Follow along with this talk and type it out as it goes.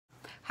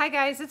Hi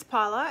guys, it's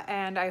Paula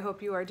and I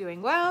hope you are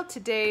doing well.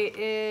 Today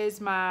is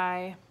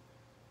my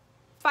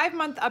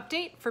 5-month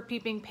update for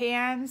Peeping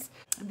Pans.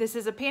 This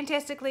is a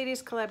Pantastic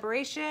Ladies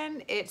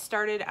collaboration. It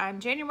started on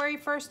January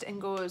 1st and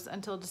goes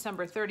until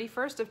December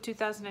 31st of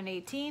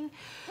 2018.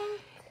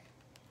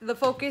 The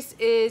focus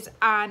is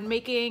on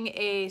making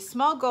a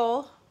small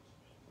goal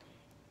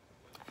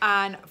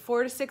on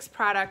 4 to 6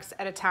 products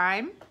at a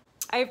time.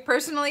 I've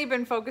personally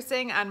been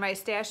focusing on my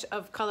stash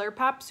of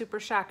ColourPop Super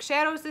Shock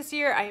shadows this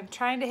year. I am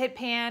trying to hit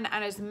pan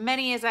on as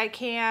many as I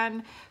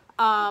can.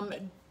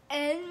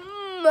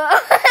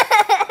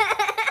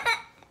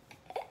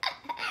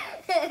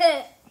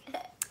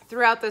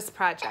 Throughout this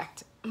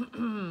project.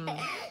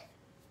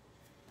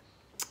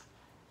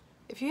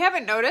 If you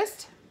haven't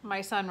noticed,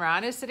 my son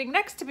Ron is sitting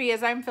next to me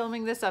as I'm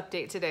filming this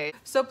update today.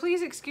 So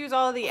please excuse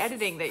all of the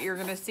editing that you're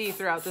gonna see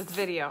throughout this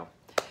video.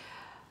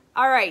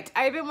 All right,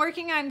 I've been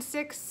working on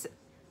 6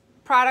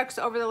 products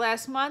over the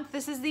last month.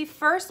 This is the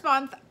first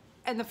month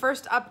and the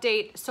first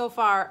update so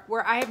far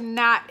where I have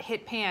not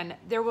hit pan.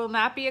 There will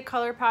not be a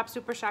ColourPop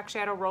Super Shock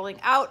shadow rolling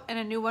out and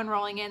a new one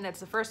rolling in. That's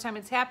the first time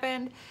it's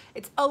happened.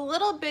 It's a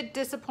little bit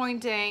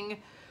disappointing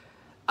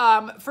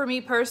for me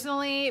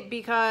personally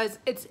because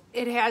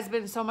it has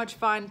been so much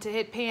fun to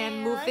hit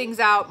pan, move things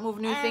out, move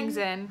new things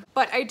in.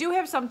 But I do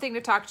have something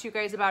to talk to you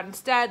guys about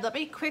instead. Let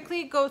me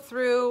quickly go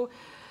through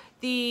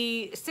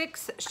the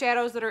 6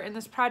 shadows that are in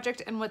this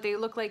project and what they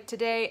look like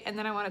today, and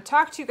then I want to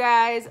talk to you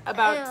guys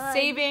about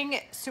saving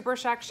Super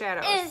Shock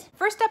shadows.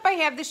 First up, I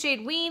have the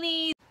shade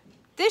Weenie.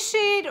 This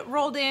shade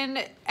rolled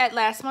in at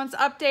last month's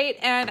update,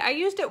 and I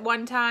used it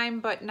one time,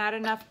 but not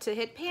enough to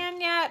hit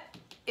pan yet.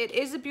 It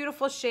is a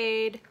beautiful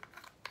shade,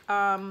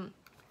 so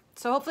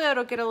hopefully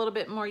it'll get a little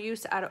bit more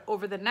use out of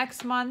over the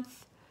next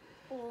month.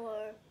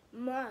 Or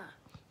more.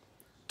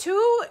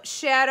 2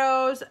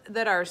 shadows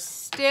that are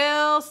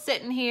still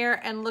sitting here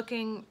and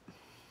looking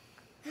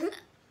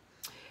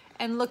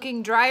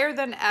drier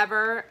than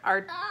ever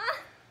are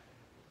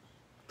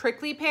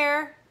Prickly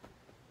Pear.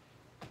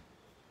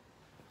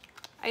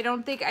 I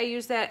don't think I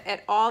used that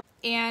at all.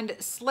 And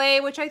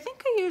Slay, which I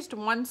think I used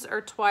once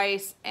or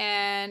twice,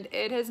 and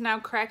it has now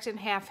cracked in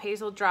half.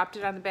 Hazel dropped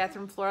it on the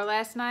bathroom floor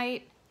last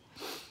night.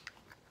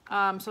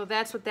 So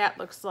that's what that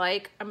looks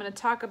like. I'm gonna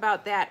talk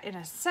about that in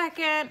a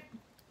second.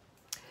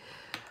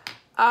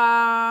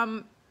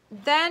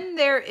 Then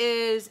there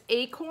is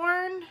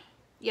Acorn.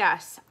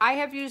 Yes, I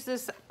have used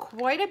this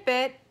quite a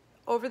bit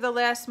over the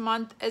last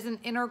month as an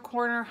inner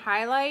corner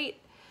highlight,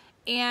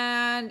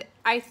 and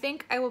I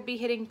think I will be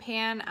hitting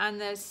pan on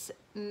this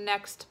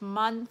next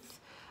month.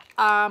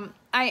 I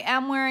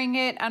am wearing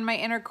it on my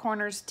inner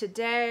corners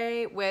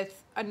today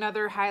with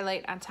another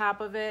highlight on top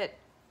of it.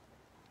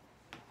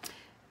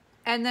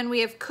 And then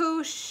we have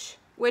Koosh,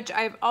 which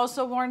I've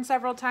also worn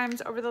several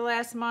times over the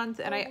last month,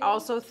 and I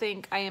also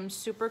think I am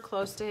super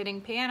close to hitting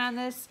pan on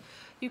this.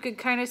 You can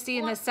kind of see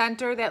in the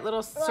center that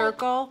little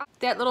circle.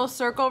 That little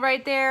circle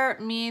right there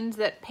means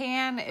that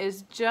pan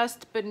is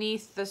just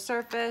beneath the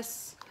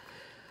surface.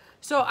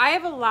 So I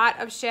have a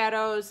lot of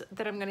shadows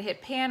that I'm gonna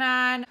hit pan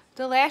on.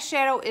 The last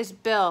shadow is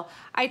Bill.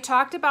 I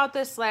talked about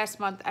this last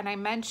month and I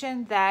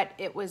mentioned that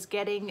it was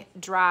getting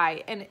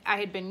dry, and I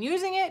had been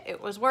using it,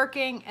 it was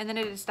working, and then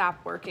it had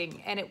stopped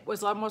working, and it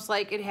was almost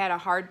like it had a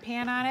hard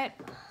pan on it.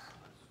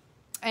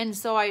 And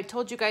so I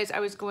told you guys I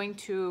was going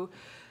to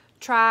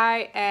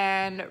try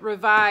and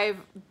revive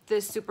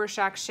this Super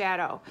Shock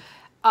shadow.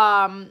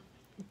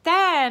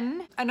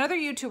 Then another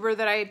YouTuber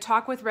that I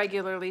talk with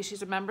regularly,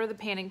 she's a member of the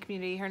panning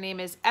community. Her name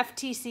is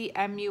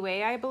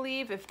FTCMUA, I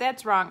believe. If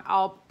that's wrong,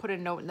 I'll put a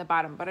note in the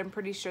bottom, but I'm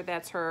pretty sure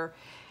that's her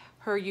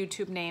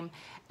YouTube name.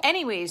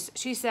 Anyways,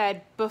 she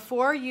said,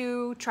 before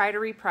you try to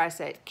repress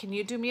it, can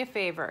you do me a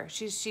favor?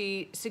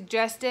 She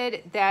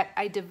suggested that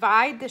I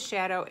divide the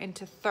shadow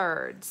into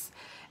thirds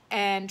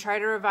and try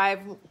to revive,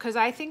 because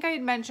I think I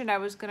had mentioned I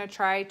was gonna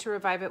try to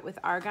revive it with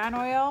argan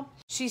oil.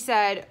 She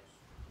said,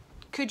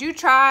 could you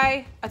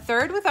try a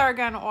third with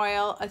argan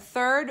oil, a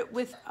third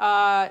with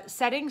a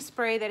setting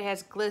spray that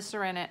has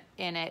glycerin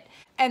in it,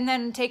 and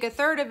then take a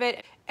third of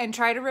it and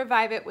try to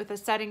revive it with a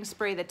setting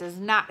spray that does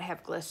not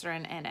have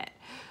glycerin in it?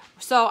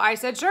 So I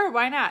said, sure,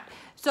 why not?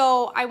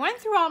 So I went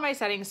through all my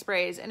setting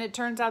sprays, and it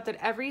turns out that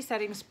every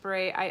setting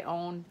spray I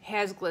own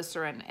has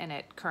glycerin in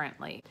it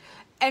currently.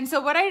 And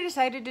so what I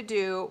decided to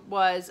do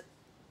was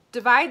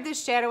divide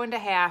this shadow into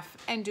half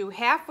and do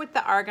half with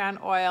the argan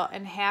oil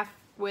and half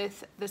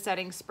with the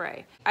setting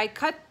spray. I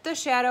cut the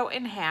shadow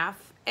in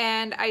half,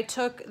 and I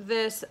took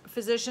this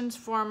Physicians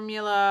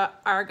Formula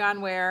argan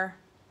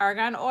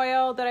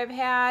oil that I've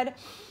had,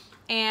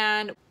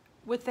 and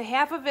with the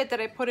half of it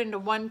that I put into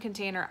one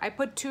container, I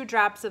put 2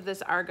 drops of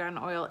this argan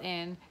oil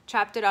in,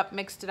 chopped it up,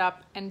 mixed it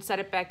up, and set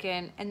it back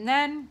in. And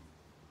then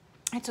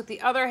I took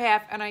the other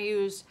half and I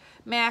used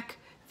MAC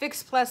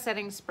Fix Plus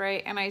setting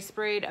spray, and I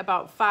sprayed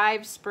about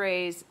 5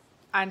 sprays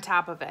on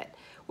top of it,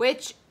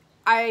 which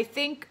I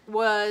think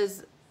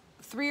was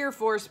 3 or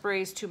 4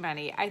 sprays too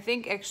many. I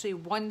think actually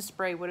 1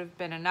 spray would have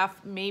been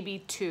enough, maybe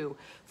 2.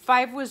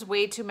 5 was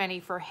way too many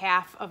for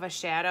half of a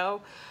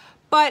shadow.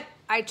 But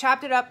I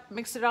chopped it up,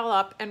 mixed it all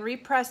up, and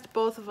repressed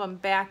both of them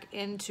back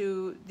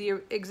into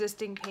the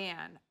existing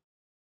pan.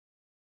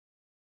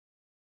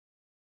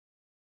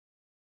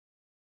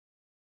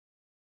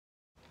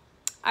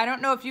 I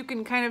don't know if you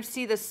can kind of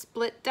see the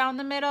split down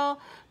the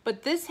middle,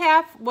 but this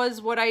half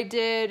was what I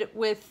did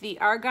with the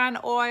argan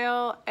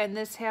oil, and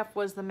this half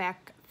was the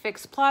MAC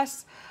Fix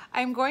Plus.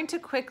 I'm going to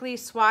quickly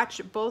swatch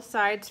both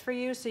sides for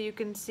you so you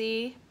can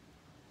see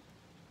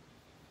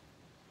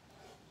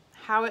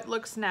how it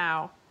looks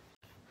now.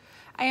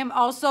 I am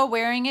also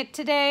wearing it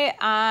today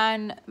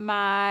on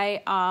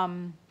my,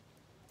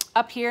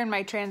 up here in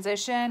my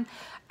transition.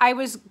 I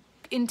was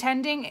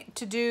intending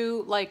to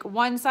do like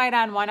one side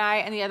on one eye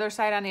and the other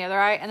side on the other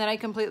eye, and then I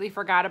completely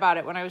forgot about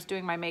it when I was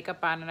doing my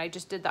makeup on, and I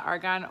just did the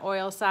argan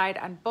oil side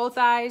on both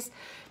eyes.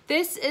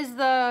 This is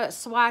the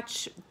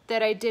swatch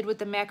that I did with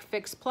the MAC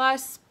Fix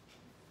Plus,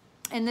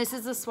 and this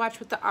is the swatch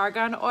with the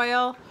argan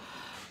oil.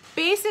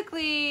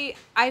 Basically,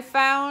 I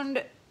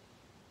found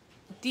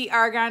the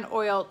argan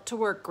oil to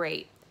work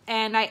great.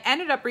 And I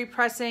ended up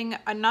repressing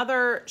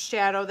another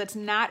shadow that's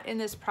not in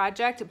this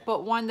project,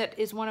 but one that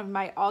is one of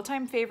my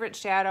all-time favorite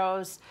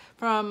shadows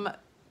from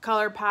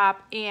ColourPop,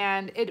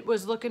 and it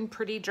was looking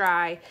pretty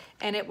dry,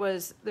 and it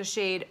was the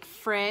shade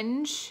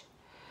Fringe.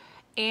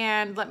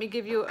 And let me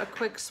give you a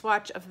quick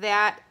swatch of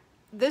that.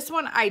 This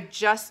one, I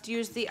just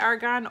used the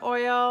argan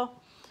oil.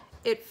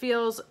 It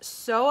feels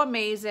so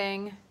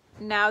amazing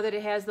now that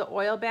it has the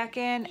oil back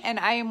in, and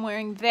I am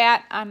wearing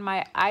that on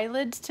my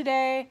eyelids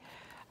today.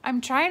 I'm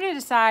trying to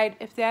decide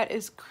if that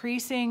is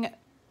creasing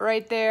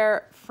right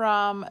there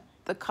from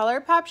the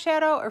ColourPop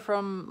shadow or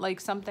from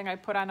like something I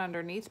put on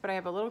underneath, but I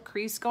have a little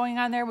crease going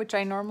on there, which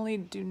I normally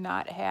do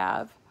not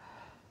have.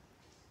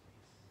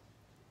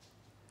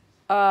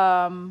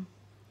 But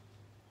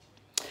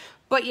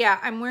yeah,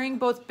 I'm wearing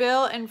both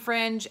Bill and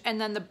Fringe,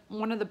 and then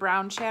one of the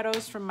brown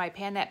shadows from my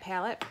Pan That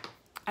palette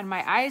on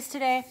my eyes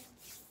today.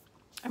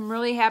 I'm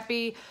really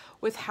happy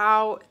with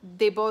how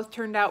they both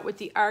turned out with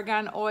the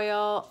argan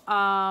oil.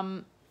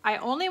 I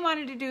only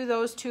wanted to do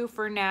those two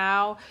for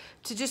now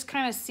to just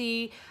kind of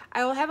see.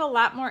 I will have a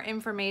lot more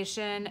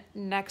information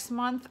next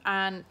month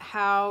on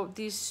how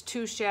these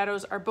two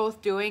shadows are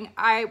both doing.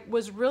 I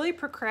was really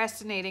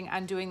procrastinating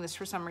on doing this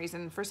for some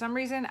reason. For some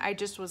reason, I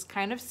just was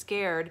kind of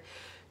scared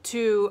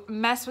to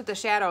mess with the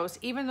shadows,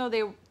 even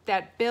though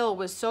that Bill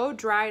was so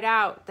dried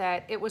out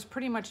that it was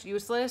pretty much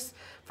useless.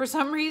 For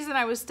some reason,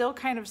 I was still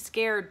kind of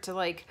scared to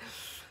like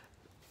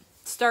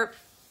start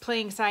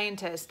playing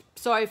scientist.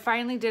 So I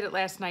finally did it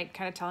last night,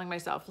 kind of telling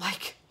myself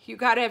like, you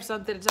got to have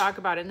something to talk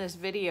about in this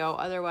video,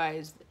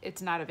 otherwise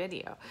it's not a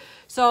video.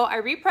 So I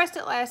repressed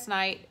it last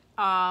night.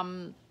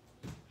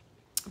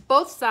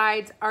 Both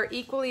sides are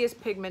equally as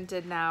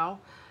pigmented now.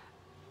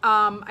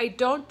 I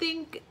don't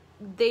think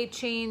they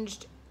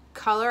changed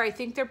color. I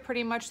think they're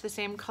pretty much the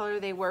same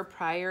color they were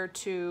prior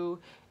to,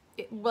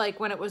 like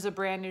when it was a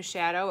brand new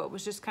shadow. It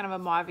was just kind of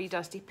a mauvey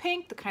dusty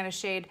pink, the kind of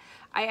shade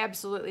I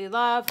absolutely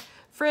love.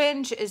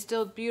 Fringe is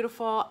still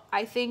beautiful.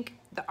 I think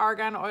the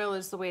argan oil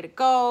is the way to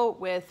go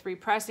with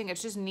repressing.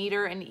 It's just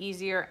neater and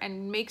easier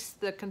and makes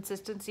the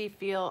consistency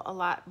feel a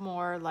lot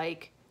more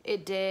like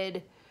it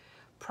did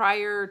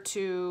prior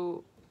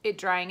to it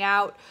drying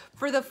out.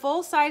 For the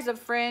full size of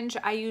Fringe,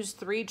 I used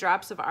 3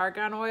 drops of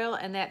argan oil,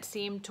 and that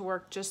seemed to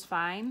work just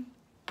fine.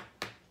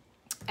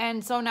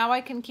 And so now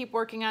I can keep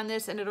working on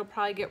this, and it'll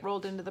probably get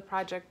rolled into the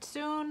project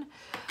soon.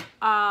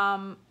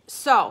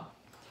 So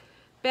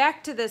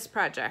back to this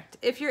project.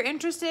 If you're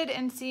interested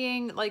in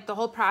seeing like the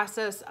whole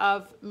process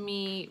of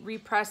me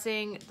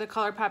repressing the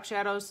ColourPop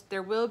shadows,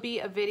 there will be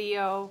a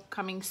video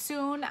coming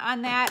soon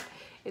on that.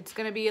 It's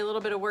going to be a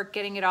little bit of work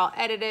getting it all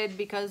edited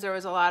because there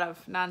was a lot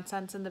of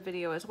nonsense in the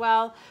video as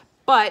well,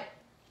 but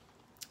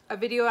a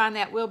video on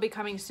that will be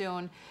coming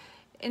soon.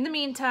 In the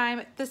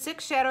meantime, the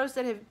 6 shadows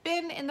that have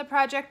been in the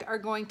project are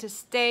going to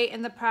stay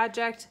in the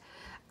project.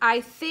 I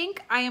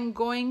think I am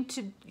going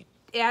to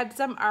add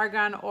some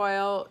argan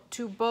oil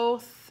to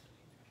both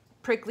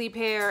Prickly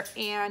Pear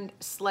and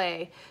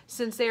Slay,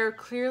 since they are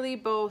clearly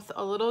both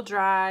a little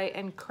dry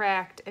and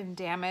cracked and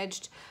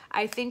damaged.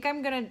 I think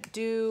I'm gonna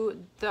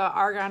do the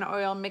argan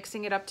oil,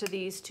 mixing it up to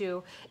these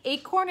two.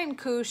 Acorn and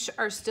Koosh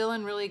are still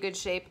in really good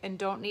shape and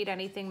don't need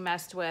anything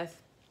messed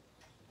with.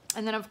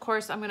 And then of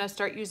course I'm gonna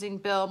start using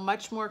Bill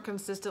much more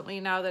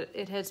consistently now that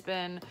it has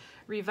been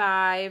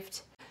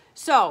revived.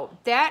 So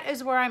that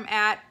is where I'm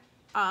at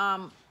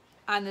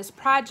on this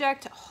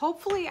project.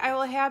 Hopefully I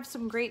will have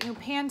some great new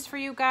pans for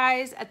you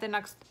guys at the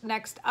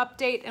next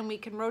update, and we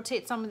can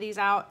rotate some of these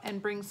out and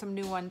bring some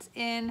new ones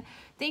in.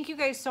 Thank you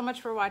guys so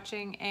much for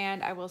watching,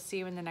 and I will see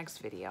you in the next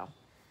video.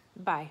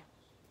 Bye.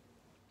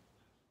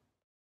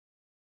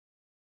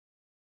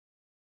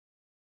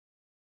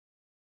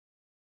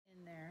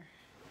 In there.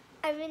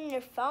 I'm in your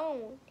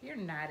phone. You're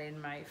not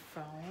in my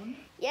phone.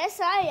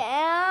 Yes, I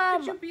am.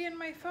 Would you be in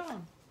my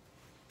phone?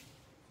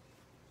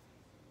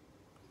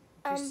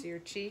 Do you see your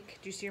cheek?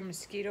 Do you see your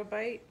mosquito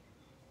bite?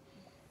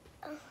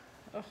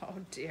 Oh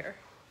dear.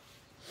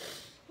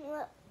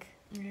 Look.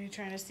 Are you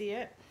trying to see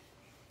it?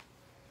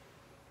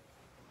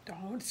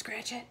 Don't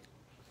scratch it.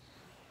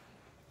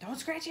 Don't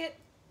scratch it.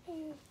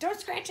 Don't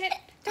scratch it.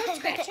 Don't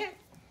scratch it.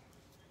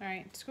 All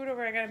right, scoot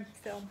over. I gotta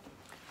film.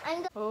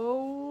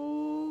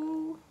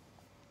 Oh.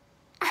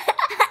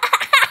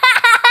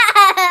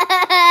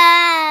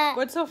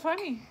 What's so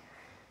funny?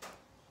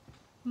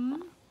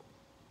 You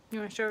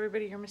want to show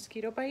everybody your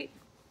mosquito bite?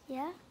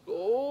 Yeah.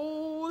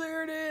 Oh,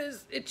 there it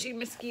is. Itchy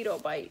mosquito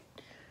bite.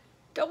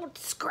 Don't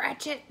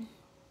scratch it.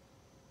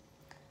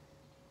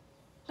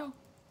 No.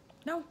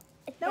 No.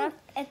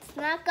 It's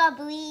not gonna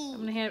bleed.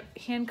 I'm going to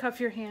handcuff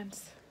your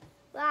hands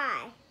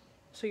Why?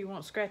 so you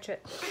won't scratch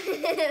it.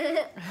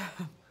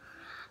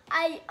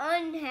 I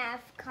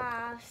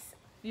unhandcuffs.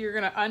 You're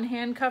going to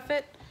unhandcuff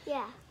it?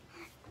 Yeah.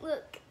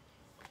 Look.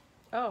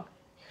 Oh,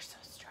 you're so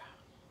strong.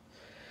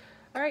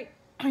 All right.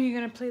 Are you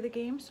going to play the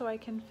game so I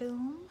can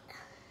film?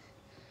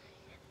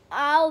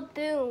 I'll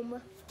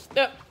boom.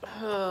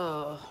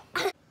 Oh.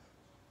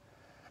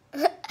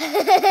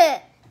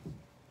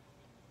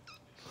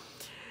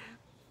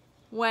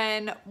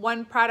 When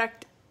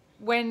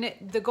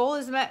the goal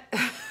is met.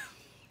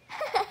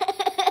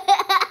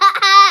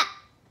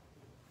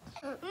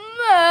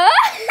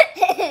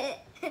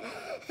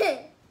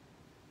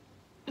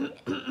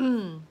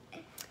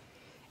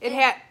 It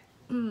had.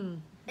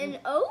 And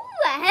oh,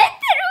 I had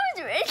that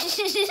was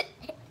rich.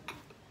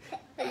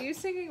 Are you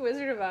singing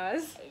Wizard of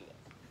Oz?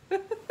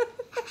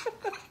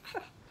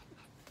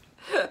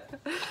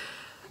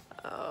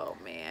 Oh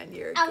man,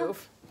 you're a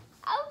goof.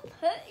 I'll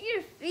put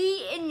your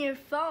feet in your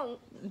phone.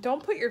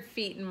 Don't put your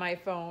feet in my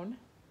phone.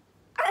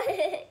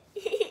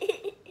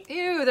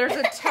 Ew, there's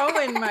a toe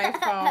in my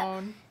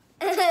phone.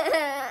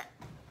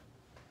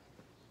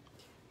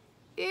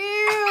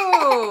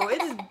 Ew,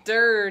 it's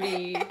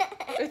dirty.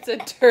 It's a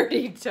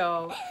dirty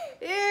toe.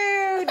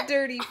 Ew,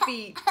 dirty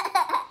feet.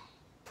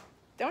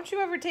 Don't you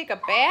ever take a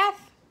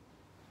bath?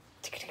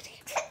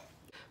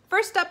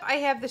 First up, I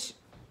have the...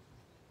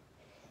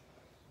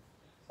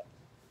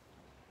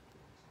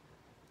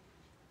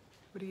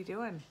 What are you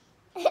doing?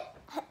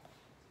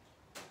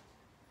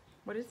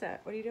 What is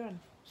that? What are you doing?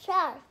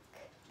 Shark.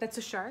 That's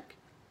a shark?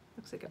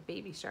 Looks like a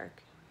baby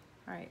shark.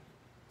 All right.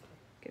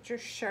 Get your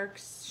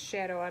shark's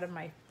shadow out of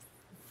my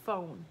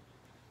phone.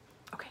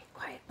 Okay,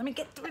 quiet. Let me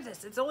get through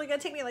this. It's only going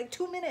to take me like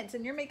 2 minutes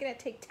and you're making it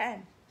take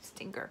 10.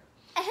 Stinker.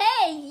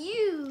 Hey,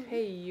 you.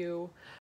 Hey, you.